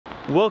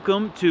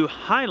Welcome to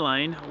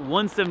Highline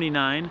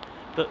 179,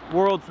 the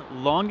world's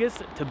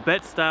longest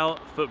Tibet-style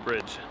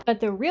footbridge. But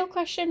the real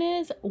question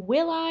is,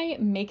 will I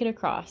make it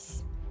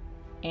across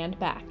and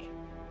back?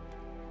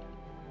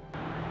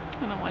 I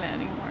don't want it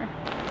anymore.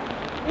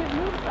 It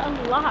moves a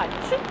lot.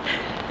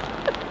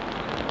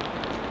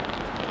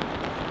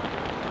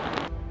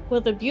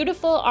 Will the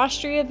beautiful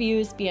Austria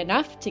views be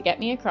enough to get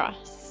me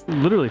across?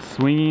 Literally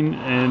swinging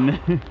and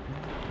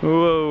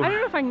whoa. I don't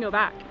know if I can go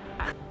back.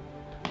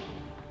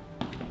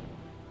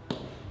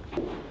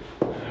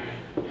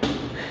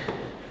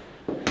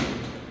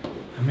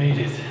 I made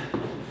it.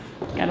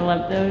 Gotta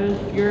love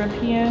those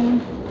European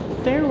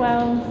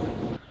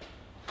stairwells.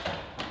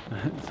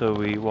 So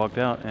we walked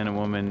out and a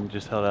woman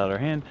just held out her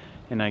hand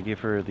and I gave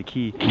her the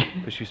key,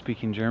 but she was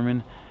speaking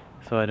German,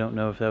 so I don't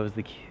know if that was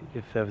the key,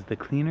 if that was the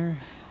cleaner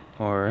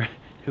or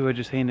who I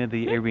just handed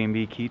the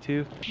Airbnb key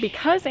to.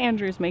 Because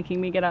Andrew's making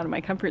me get out of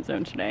my comfort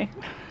zone today.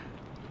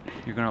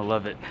 You're gonna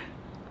love it.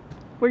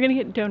 We're gonna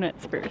get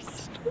donuts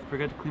first. I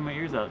forgot to clean my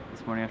ears out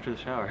this morning after the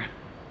shower.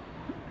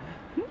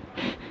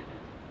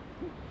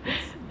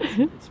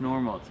 It's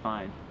normal, it's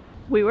fine.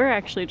 We were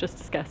actually just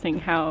discussing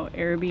how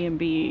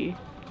Airbnb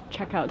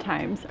checkout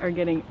times are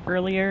getting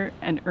earlier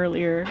and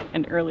earlier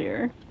and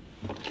earlier.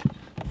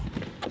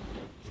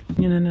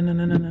 No.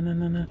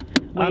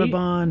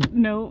 Autobahn.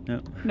 No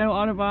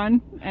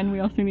Autobahn, and we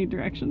also need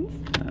directions.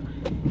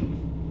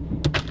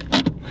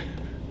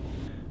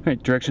 All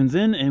right, directions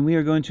in, and we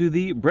are going to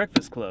the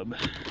Breakfast Club.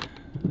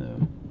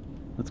 So,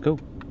 let's go.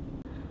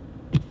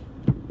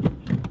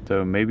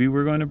 So maybe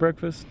we're going to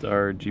breakfast.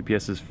 Our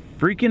GPS is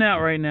freaking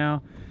out right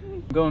now.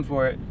 I'm going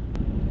for it.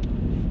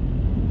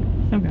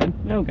 Oh God,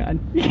 oh God.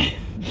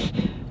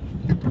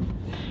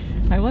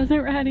 I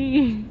wasn't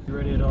ready. Be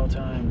ready at all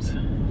times.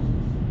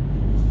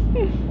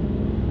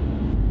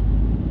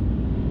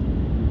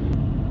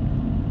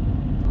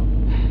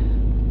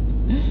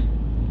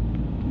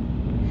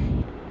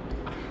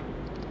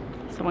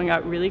 Someone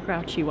got really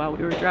grouchy while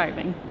we were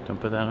driving. Don't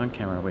put that on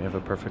camera. We have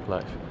a perfect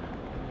life.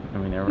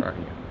 And we never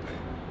argue.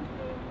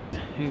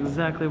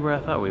 Exactly where I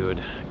thought we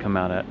would come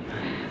out at.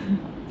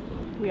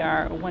 We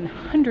are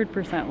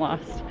 100%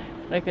 lost.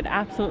 But I could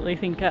absolutely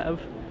think of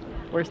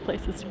worse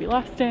places to be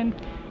lost in.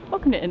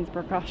 Welcome to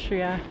Ehrenbrg,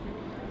 Austria.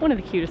 One of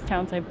the cutest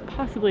towns I've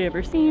possibly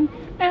ever seen.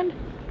 And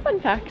fun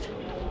fact,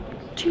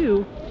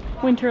 2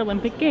 Winter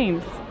Olympic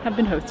Games have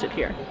been hosted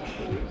here.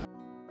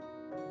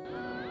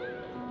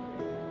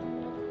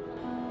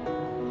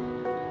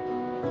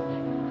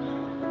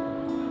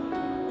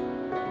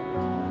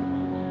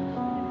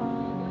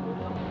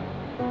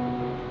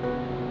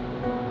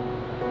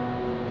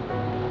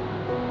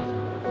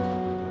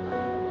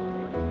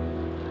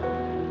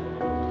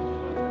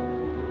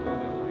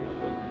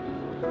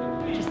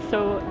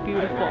 So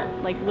beautiful.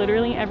 Like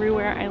literally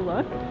everywhere I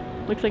look,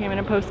 looks like I'm in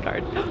a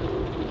postcard.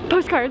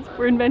 Postcards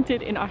were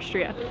invented in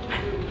Austria.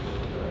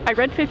 I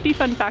read 50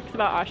 fun facts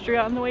about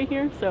Austria on the way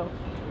here, so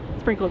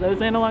sprinkle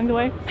those in along the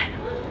way.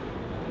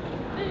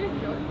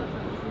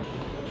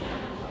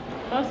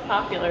 Most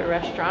popular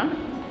restaurant.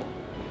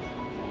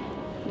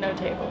 No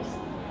tables.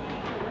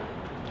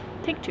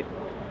 Take 2.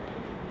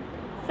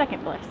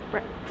 Second best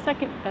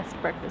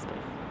breakfast place.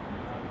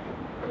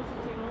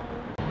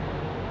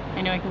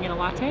 I know I can get a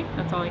latte.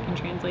 That's all I can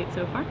translate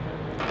so far.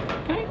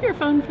 Can I have your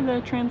phone for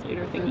the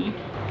translator thingy?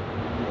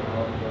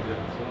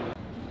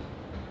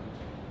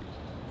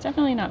 It's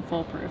definitely not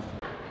foolproof.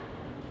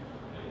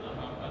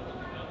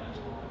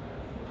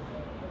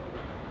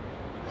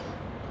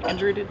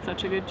 Andrew did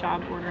such a good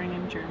job ordering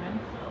in German.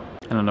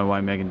 I don't know why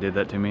Megan did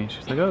that to me.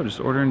 She's like, oh, just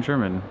order in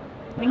German.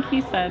 I think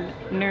he said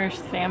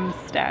Nurse Sam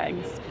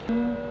Staggs.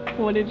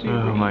 What did you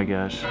read? Oh my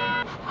gosh.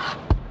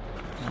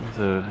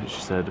 So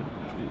she said,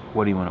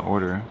 what do you want to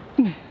order?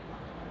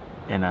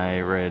 And I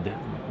read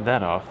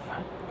that off,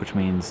 which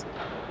means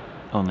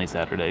only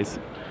Saturdays.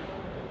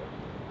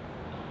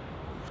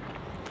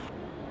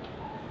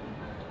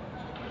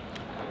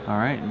 All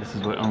right, this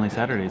is what only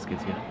Saturdays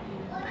gets you.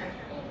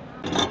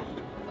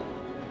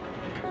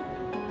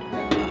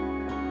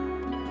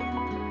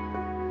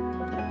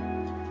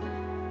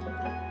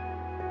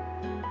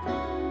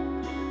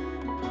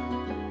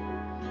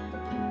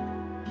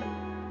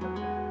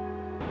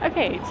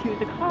 Okay, to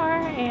the car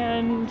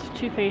and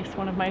to face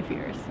one of my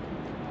fears.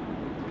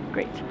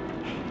 Great.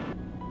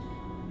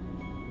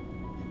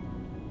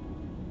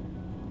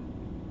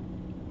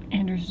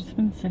 Andrew's just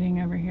been sitting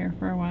over here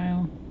for a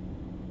while,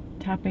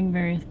 tapping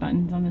various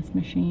buttons on this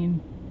machine.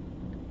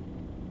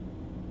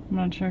 I'm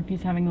not sure if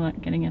he's having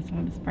luck getting us out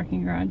of this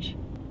parking garage.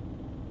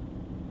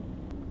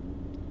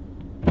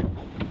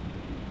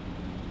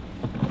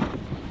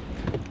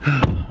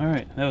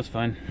 Alright, that was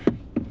fun.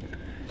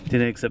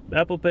 Didn't accept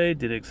Apple Pay,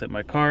 didn't accept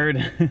my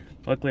card.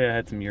 Luckily I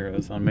had some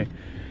euros on me.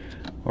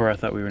 Or I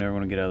thought we were never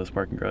going to get out of this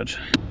parking garage.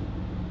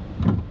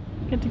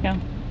 Good to go.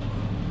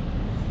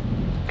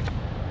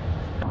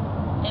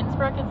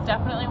 Innsbruck is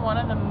definitely one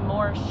of the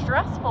more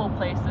stressful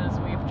places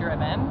we've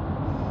driven.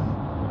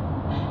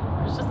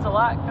 There's just a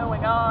lot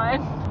going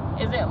on.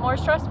 Is it more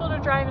stressful to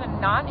drive in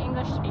a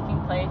non-English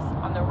speaking place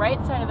on the right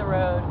side of the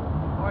road,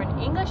 or an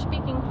English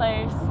speaking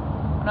place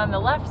but on the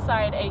left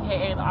side,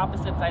 aka the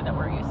opposite side that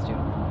we're used to?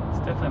 It's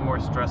definitely more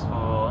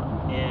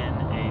stressful in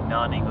a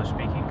non-English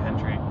speaking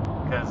country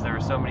because there were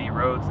so many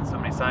roads and so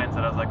many signs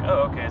that I was like,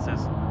 oh, okay, it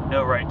says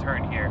no right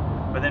turn here.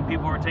 But then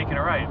people were taking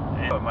a right.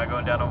 And, am I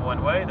going down a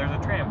one way? There's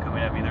a tram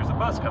coming at me. There's a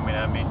bus coming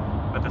at me.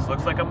 But this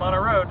looks like I'm on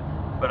a road,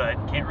 but I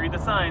can't read the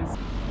signs.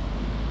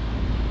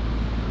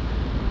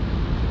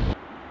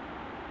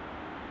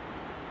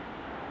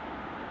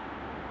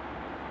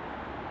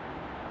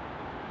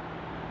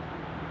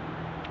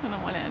 I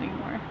don't want it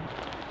anymore.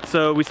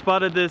 So we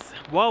spotted this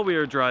while we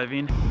were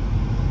driving.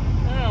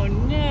 Oh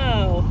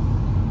no,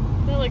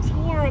 that looks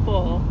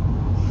horrible.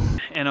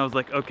 And I was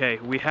like, okay,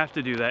 we have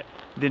to do that.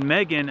 Then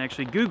Megan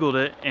actually Googled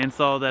it and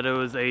saw that it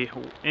was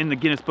in the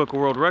Guinness Book of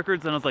World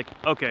Records, and I was like,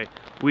 okay,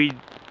 we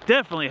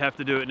definitely have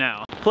to do it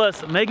now.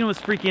 Plus, Megan was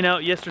freaking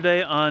out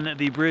yesterday on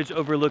the bridge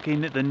overlooking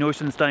the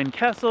Neuschwanstein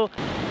Castle.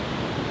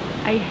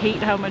 I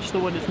hate how much the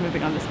wood is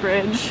moving on this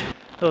bridge.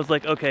 I was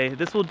like, okay,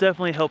 this will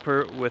definitely help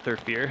her with her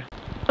fear.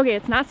 Okay,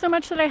 it's not so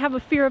much that I have a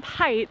fear of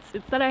heights,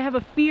 it's that I have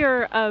a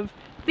fear of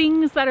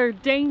things that are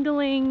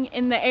dangling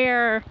in the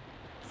air,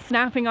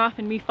 snapping off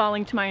and me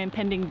falling to my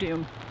impending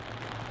doom.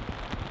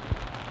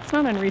 It's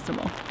not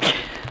unreasonable.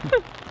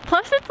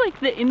 Plus it's like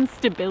the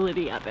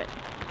instability of it.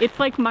 It's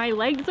like my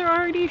legs are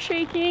already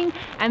shaking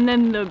and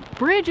then the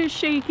bridge is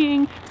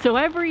shaking, so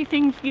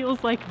everything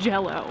feels like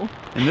jello.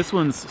 And this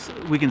one's,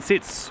 we can see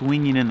it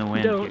swinging in the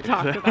wind. Don't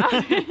talk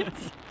about it.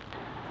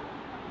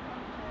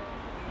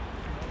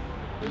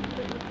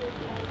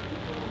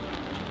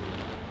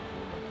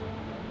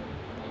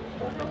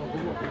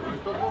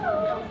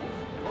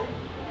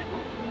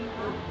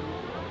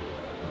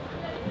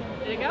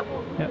 Did it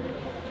go? Yep.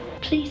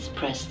 Please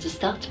press the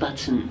start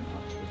button.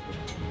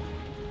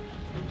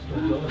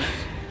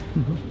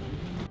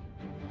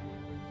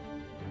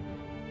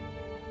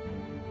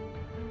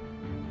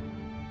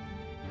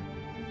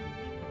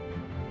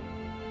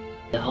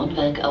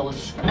 Ehrenbrg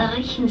aus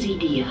erreichen Sie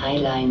die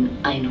Highline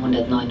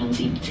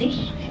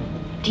 179,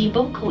 die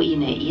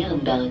Burgruine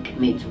Ehrenberg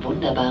mit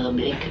wunderbarem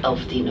Blick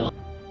auf die Nord.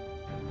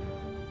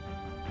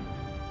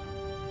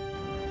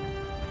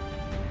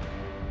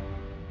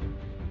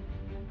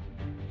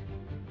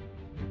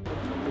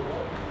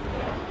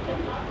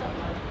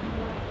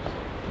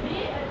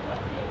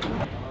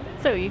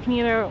 So you can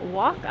either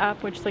walk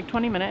up, which is like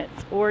 20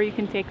 minutes, or you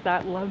can take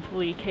that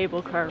lovely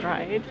cable car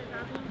ride.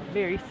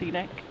 Very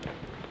scenic.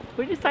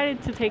 We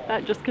decided to take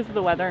that just because of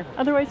the weather.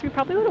 Otherwise, we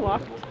probably would have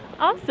walked.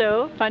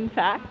 Also, fun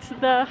fact,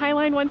 the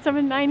Highline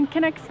 179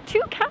 connects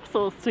 2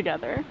 castles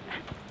together.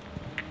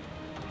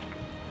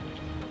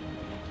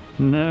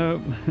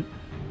 Nope,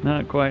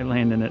 not quite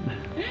landing it.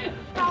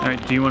 All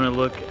right, do you want to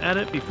look at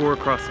it before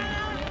crossing?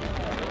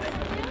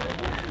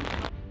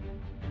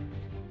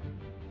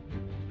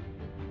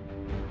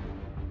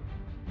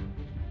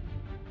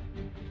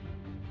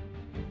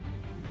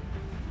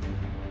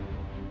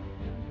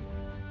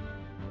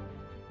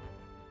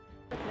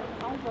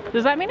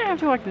 Does that mean I have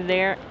to walk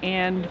there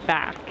and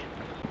back?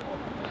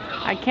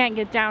 I can't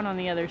get down on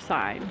the other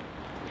side.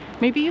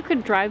 Maybe you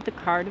could drive the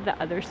car to the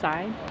other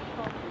side.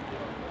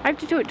 I have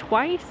to do it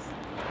twice.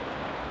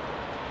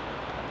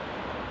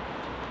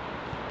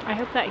 I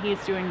hope that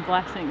he's doing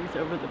blessings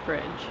over the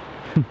bridge.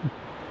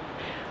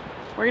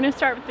 We're gonna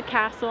start with the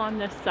castle on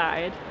this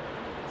side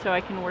so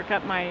I can work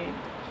up my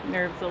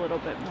nerves a little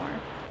bit more.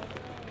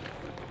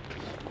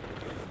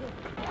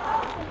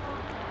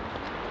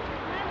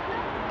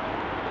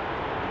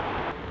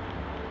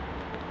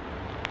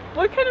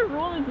 What kind of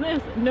rule is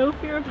this? No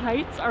fear of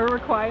heights are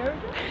required?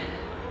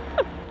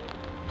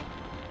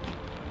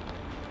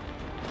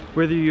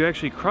 Whether you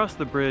actually cross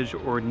the bridge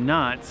or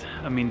not,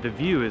 I mean, the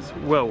view is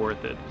well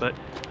worth it. But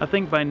I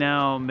think by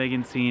now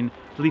Megan's seen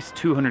at least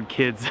 200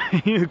 kids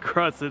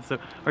cross it. So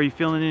are you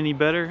feeling any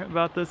better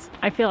about this?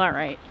 I feel all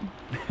right.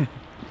 I'm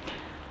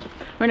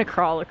gonna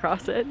crawl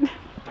across it.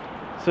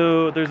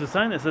 So there's a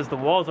sign that says the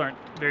walls aren't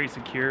very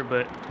secure,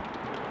 but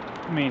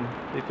I mean,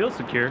 they feel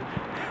secure.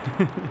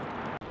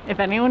 If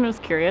anyone was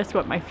curious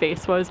what my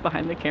face was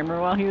behind the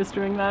camera while he was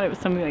doing that, it was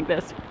something like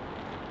this.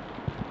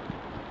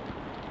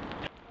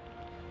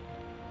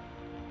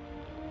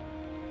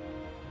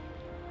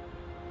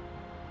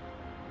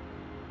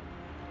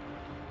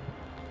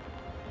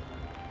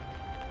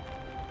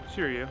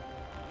 Sure you.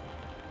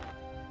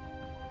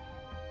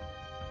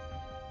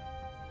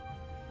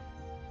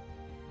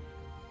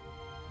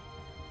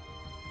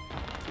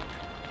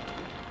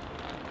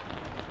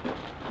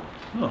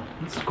 Oh,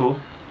 that's cool.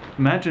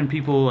 Imagine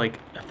people like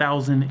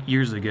 1,000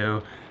 years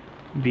ago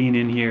being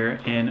in here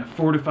and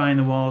fortifying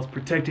the walls,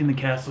 protecting the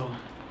castle.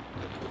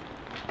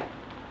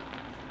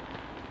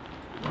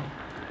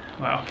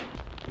 Wow.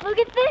 Look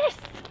at this!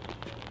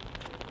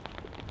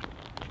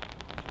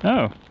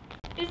 Oh.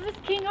 Is this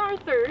King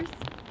Arthur's?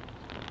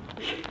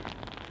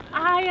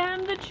 I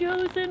am the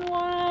chosen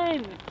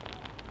one!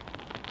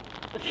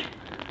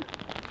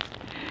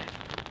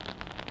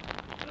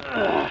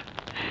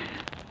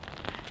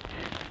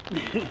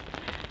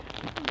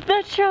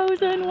 The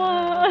chosen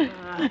one!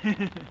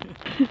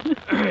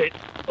 Alright,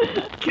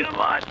 come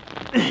on.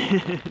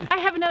 I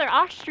have another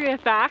Austria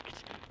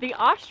fact. The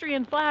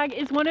Austrian flag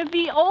is one of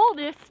the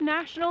oldest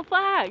national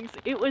flags.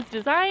 It was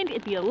designed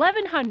in the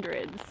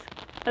 1100s.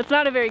 That's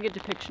not a very good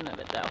depiction of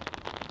it though.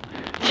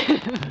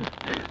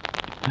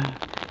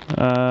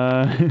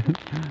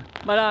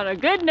 But on a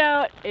good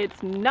note,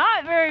 it's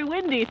not very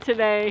windy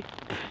today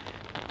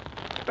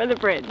for the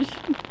bridge.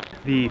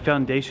 The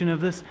foundation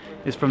of this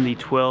is from the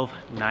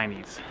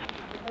 1290s.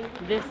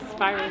 This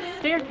spiral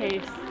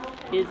staircase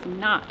is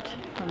not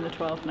from the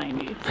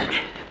 1290s.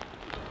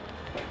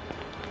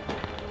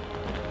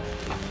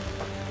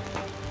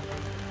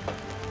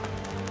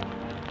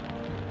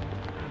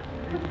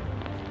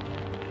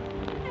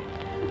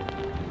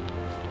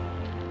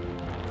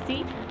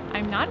 See,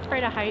 I'm not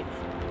afraid of heights.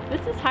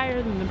 This is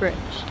higher than the bridge.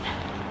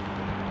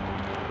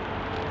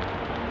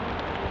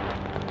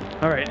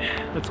 All right,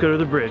 let's go to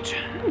the bridge.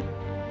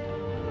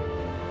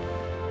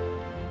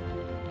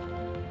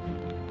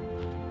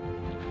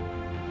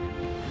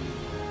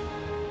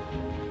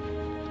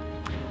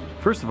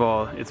 First of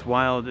all, it's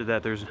wild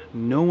that there's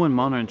no one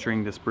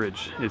monitoring this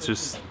bridge. It's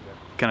just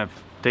kind of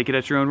take it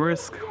at your own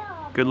risk.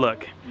 Good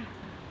luck.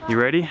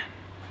 You ready?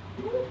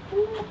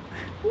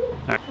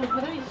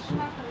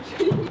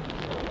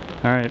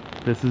 All right,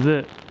 this is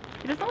it.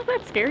 It doesn't look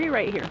that scary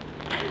right here.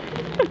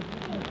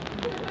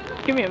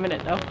 Give me a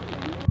minute though.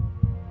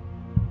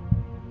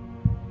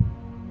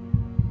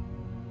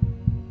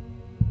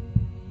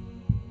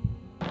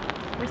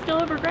 We're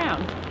still over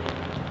ground.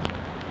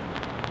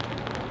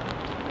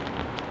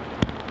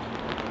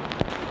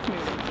 It's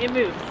moving. It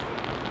moves.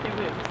 It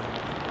moves.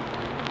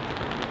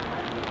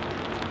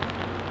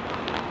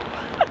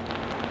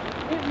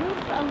 It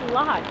moves a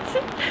lot.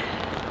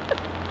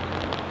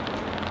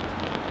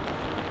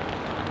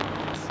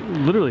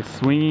 Literally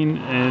swinging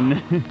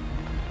and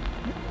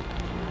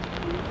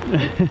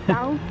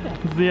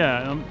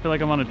yeah, I feel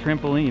like I'm on a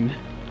trampoline.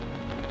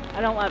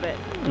 I don't love it.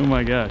 Oh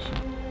my gosh.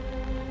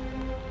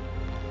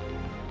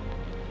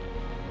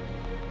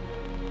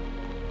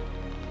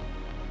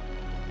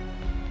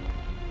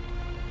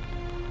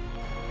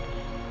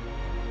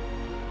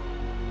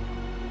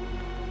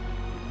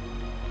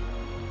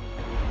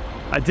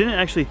 I didn't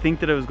actually think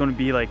that it was going to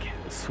be like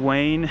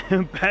swaying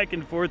back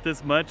and forth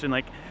this much, and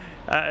like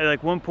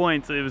at one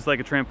point it was like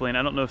a trampoline.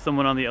 I don't know if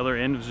someone on the other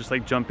end was just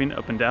like jumping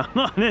up and down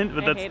on it,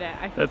 but I hate it.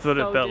 I feel that's what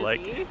so it felt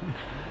dizzy.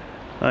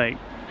 like.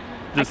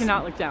 I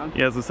cannot look down.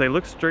 Yeah, I was gonna say,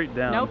 look straight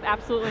down. Nope,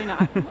 absolutely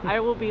not. I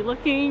will be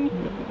looking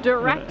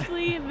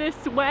directly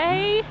this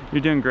way.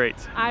 You're doing great.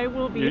 I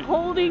will be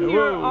holding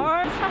your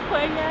arms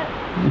halfway yet.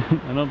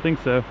 I don't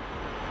think so.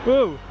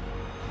 Whoa,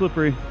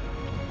 slippery.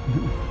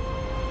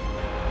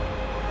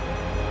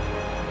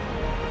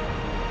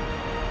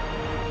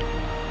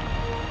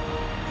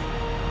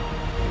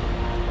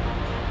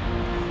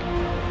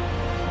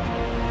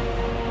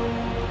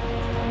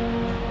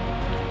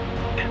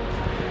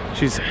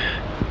 She's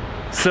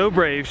so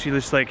brave. She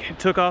just like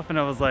took off, and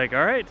I was like,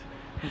 all right.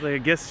 I was like, I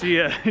guess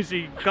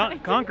she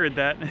conquered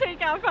that.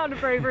 Take out found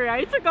of bravery.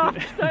 I took off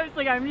because I was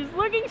like, I'm just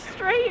looking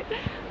straight.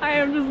 I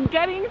am just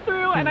getting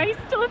through, and I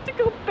still have to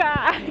go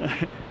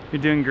back.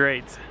 You're doing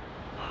great.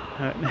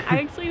 I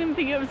actually didn't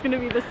think it was going to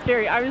be this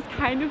scary. I was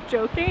kind of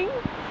joking.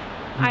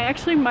 I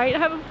actually might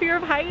have a fear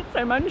of heights.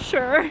 I'm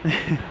unsure.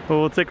 Well,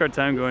 we'll take our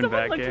time going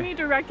back. Someone looked me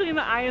directly in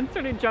the eye and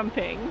started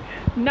jumping.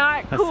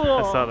 Not cool.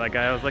 I saw that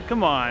guy. I was like,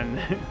 come on.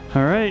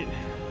 All right.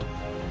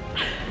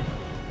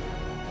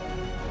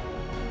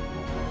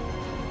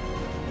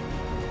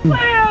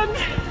 Land!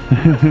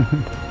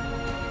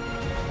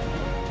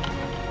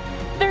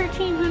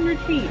 1,300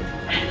 feet.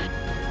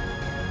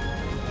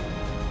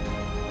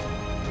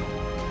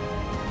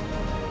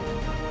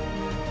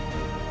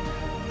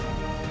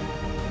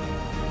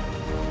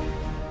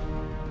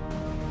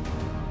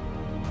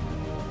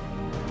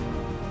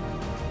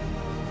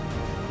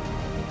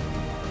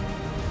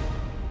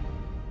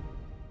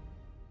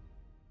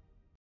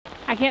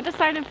 I can't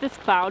decide if this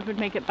cloud would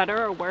make it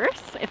better or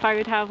worse, if I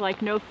would have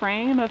like no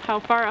frame of how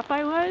far up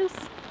I was.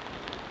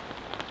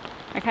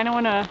 I kind of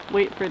want to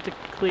wait for it to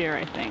clear,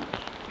 I think.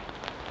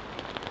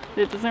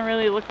 It doesn't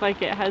really look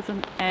like it has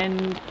an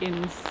end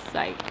in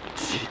sight.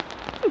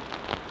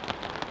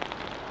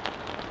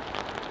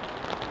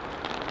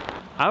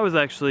 I was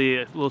actually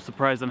a little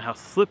surprised on how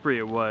slippery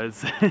it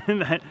was.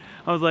 And I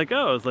was like,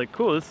 oh, I was like,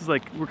 cool, this is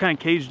like, we're kind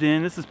of caged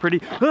in, this is pretty,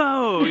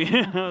 oh!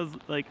 Yeah, I was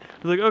like,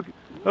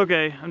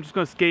 okay, I'm just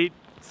gonna skate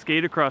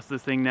across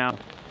this thing now.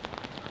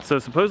 So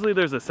supposedly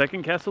there's a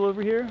second castle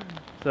over here.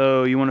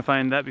 So you want to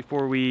find that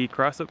before we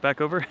cross it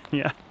back over?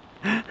 Yeah.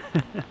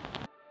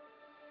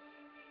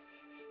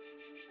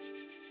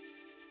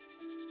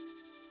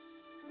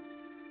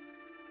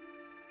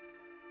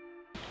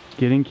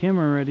 Getting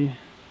camera ready.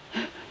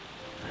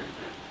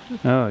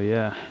 Oh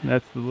yeah,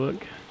 that's the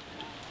look.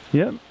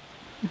 Yep.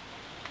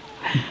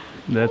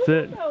 That's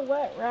it. A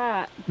wet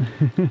rat.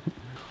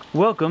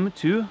 Welcome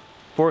to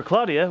Fort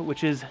Claudia,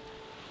 which is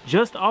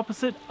just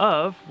opposite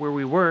of where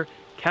we were,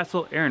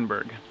 Castle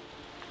Ehrenbrg.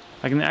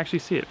 I can actually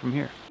see it from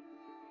here.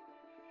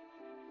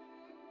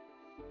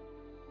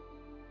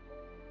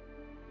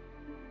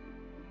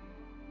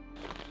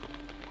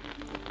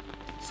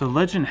 So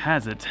legend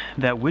has it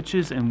that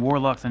witches and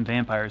warlocks and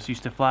vampires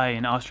used to fly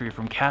in Austria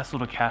from castle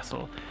to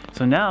castle.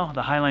 So now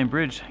the Highline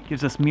Bridge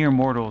gives us mere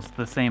mortals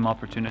the same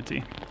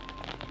opportunity.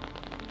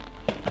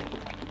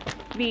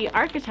 The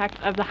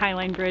architect of the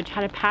Highline Bridge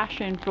had a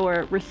passion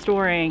for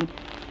restoring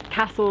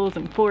castles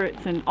and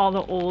forts and all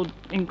the old,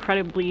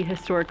 incredibly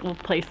historical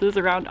places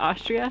around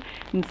Austria.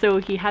 And so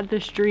he had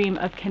this dream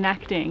of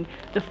connecting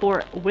the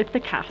fort with the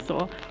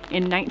castle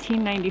in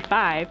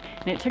 1995,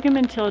 and it took him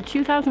until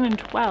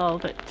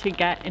 2012 to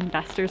get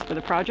investors for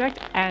the project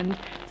and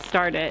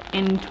start it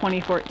in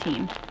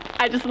 2014.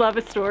 I just love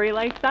a story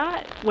like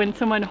that, when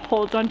someone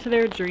holds onto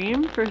their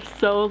dream for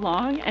so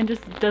long and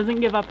just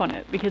doesn't give up on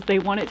it because they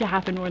want it to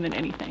happen more than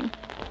anything.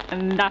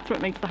 And that's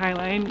what makes the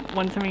Highline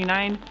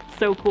 179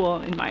 so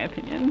cool, in my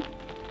opinion.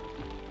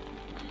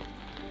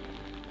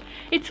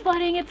 It's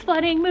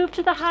flooding, move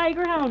to the high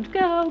ground,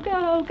 go,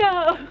 go,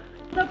 go.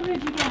 The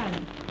bridge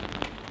again.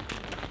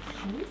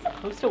 Are we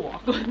supposed to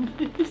walk on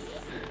this?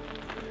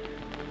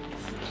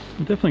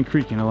 I'm definitely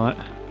creaking a lot.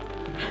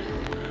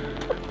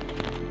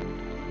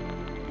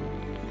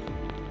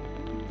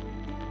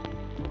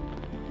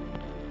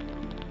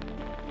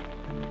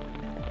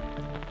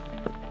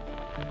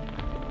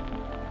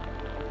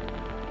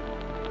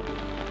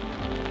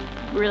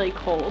 Really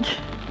cold.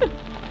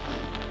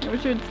 I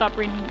wish it would stop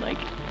raining, like,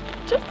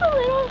 just a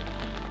little.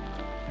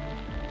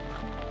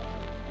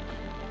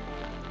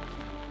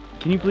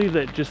 Can you believe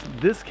that just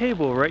this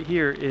cable right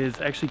here is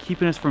actually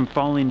keeping us from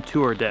falling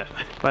to our death?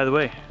 By the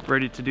way,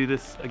 ready to do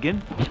this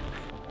again? I'm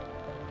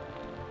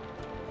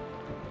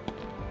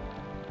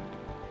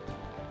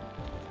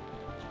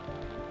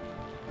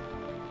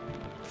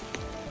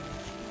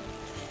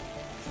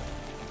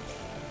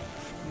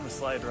gonna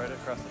slide right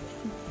across it.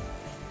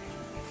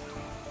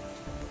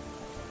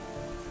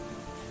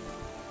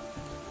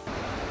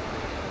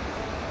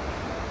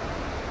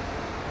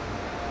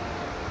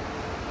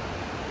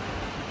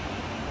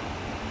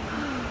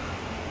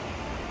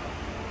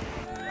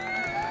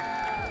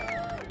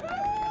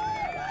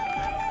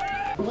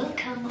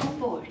 Welcome on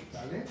board.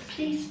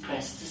 Please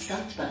press the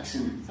start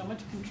button. So much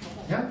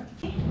control. Yeah.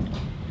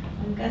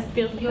 Un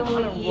castillo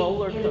on a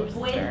roller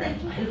coaster.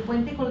 El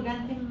puente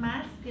colgante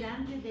más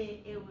grande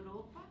de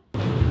Europa.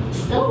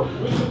 Stop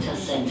Visitor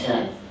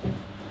Center.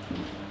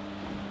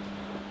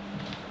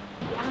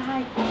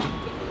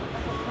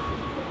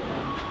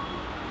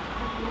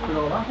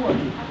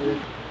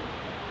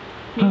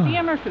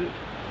 Museum or food?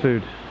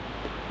 Food.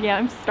 Yeah,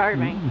 I'm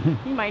starving.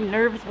 My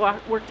nerves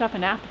worked up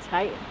an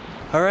appetite.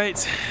 All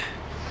right.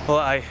 Well,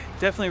 I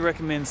definitely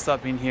recommend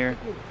stopping here.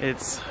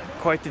 It's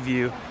quite the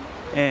view.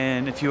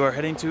 And if you are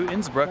heading to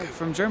Innsbruck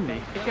from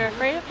Germany. If you're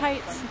afraid of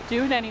heights,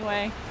 do it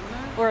anyway.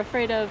 Or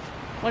afraid of,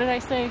 what did I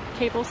say,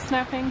 cables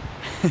snapping?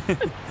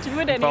 Do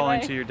it anyway.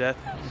 Falling to your death.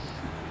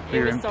 It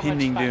Your was so much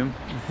impending fun. doom.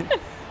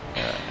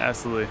 Yeah,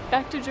 absolutely.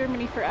 Back to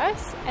Germany for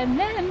us, and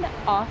then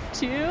off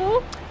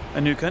to... A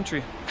new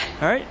country.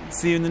 All right,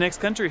 see you in the next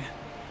country.